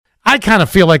I kind of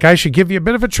feel like I should give you a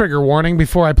bit of a trigger warning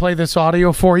before I play this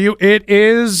audio for you. It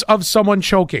is of someone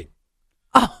choking.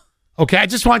 Oh. Okay, I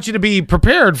just want you to be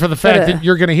prepared for the fact that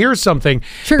you're going to hear something.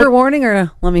 Trigger warning, or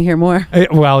let me hear more?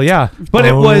 Well, yeah. But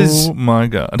it was... Oh, my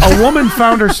God. A woman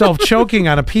found herself choking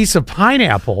on a piece of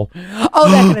pineapple.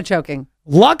 Oh, that kind of choking.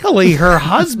 Luckily, her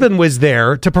husband was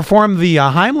there to perform the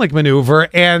Heimlich maneuver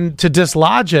and to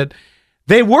dislodge it.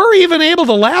 They were even able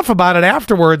to laugh about it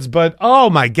afterwards, but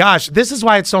oh my gosh, this is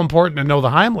why it's so important to know the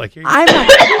Heimlich. I'm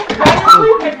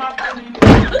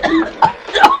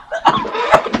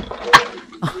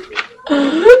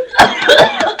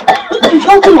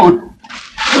Come on.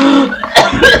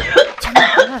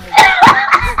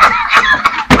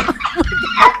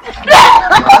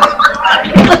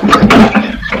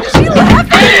 She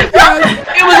laughed.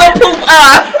 It was a poop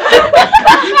ass.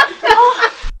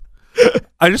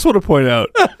 I just want to point out.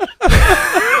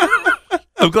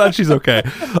 I'm glad she's okay.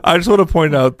 I just want to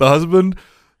point out the husband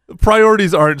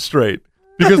priorities aren't straight.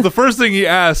 Because the first thing he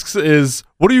asks is,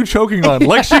 what are you choking on?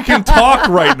 Like she can talk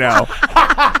right now. What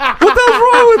the hell's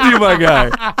wrong with you, my guy?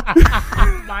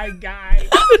 My guy.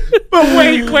 But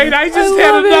wait, I just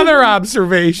had another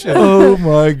observation. Oh,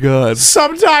 my God.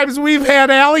 Sometimes we've had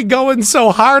Allie going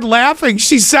so hard laughing,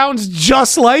 she sounds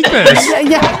just like this.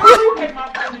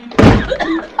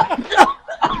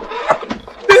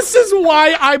 This is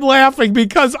why I'm laughing,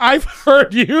 because I've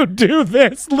heard you do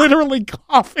this, literally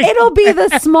coughing. It'll be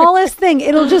the smallest thing.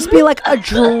 It'll just be like a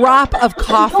drop of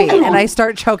coffee, and I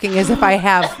start choking as if I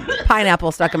have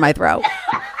pineapple stuck in my throat.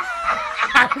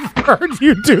 I've heard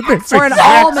you do this. Or an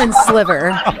almond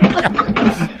sliver.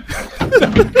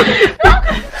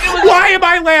 Why am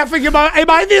I laughing about? Am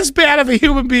I this bad of a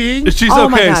human being? She's Oh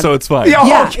my okay, God. so it's fine.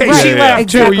 Yeah, okay, right. she laughed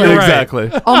Exactly. too. You're right.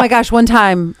 Exactly. Oh my gosh, one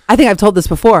time, I think I've told this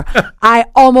before, I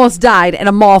almost died in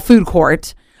a mall food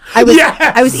court. I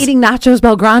was eating nachos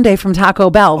Bel Grande from Taco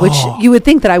Bell, which you would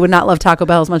think that I would not love Taco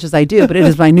Bell as much as I do, but it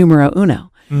is my numero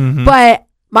uno. Mm-hmm. But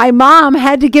my mom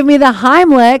had to give me the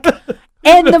Heimlich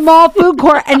in the mall food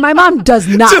court, and my mom does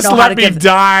not Just know how let to me give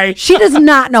die. She does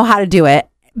not know how to do it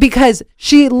because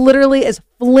she literally is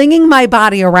flinging my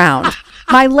body around.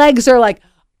 My legs are like,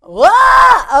 wah,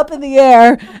 up in the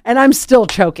air, and I'm still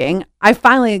choking. I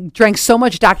finally drank so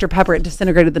much Dr. Pepper it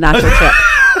disintegrated the nacho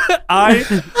chip. I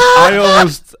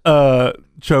almost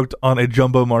choked on a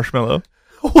jumbo marshmallow.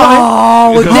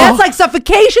 Oh, that's like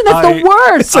suffocation. That's the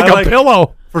worst. It's like a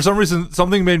pillow. For some reason,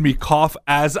 something made me cough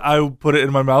as I put it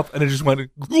in my mouth, and it just went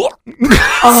straight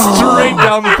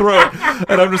down the throat.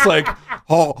 And I'm just like,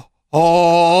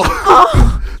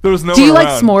 There was no. Do you like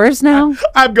s'mores now?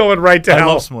 I'm going right to I hell.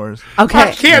 love s'mores. Okay.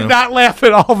 I can't not laugh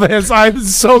at all this. I'm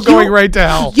so going right to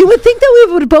hell. You would think that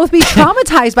we would both be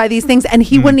traumatized by these things, and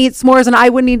he wouldn't eat s'mores, and I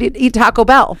wouldn't eat Taco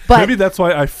Bell. But Maybe that's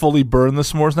why I fully burn the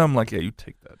s'mores now. I'm like, yeah, you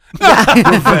take that.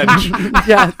 Revenge.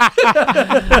 yeah.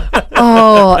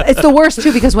 Oh, it's the worst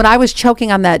too, because when I was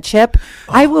choking on that chip,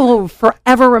 I will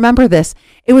forever remember this.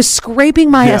 It was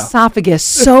scraping my esophagus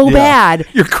so bad.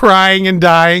 You're crying and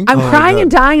dying. I'm crying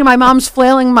and dying, and my mom's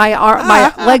flailing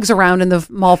my legs around in the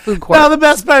mall food court. Now, the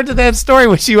best part of that story,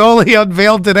 which you only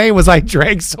unveiled today, was I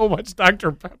drank so much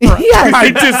Dr. Pepper. Yes.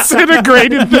 I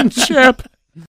disintegrated the chip.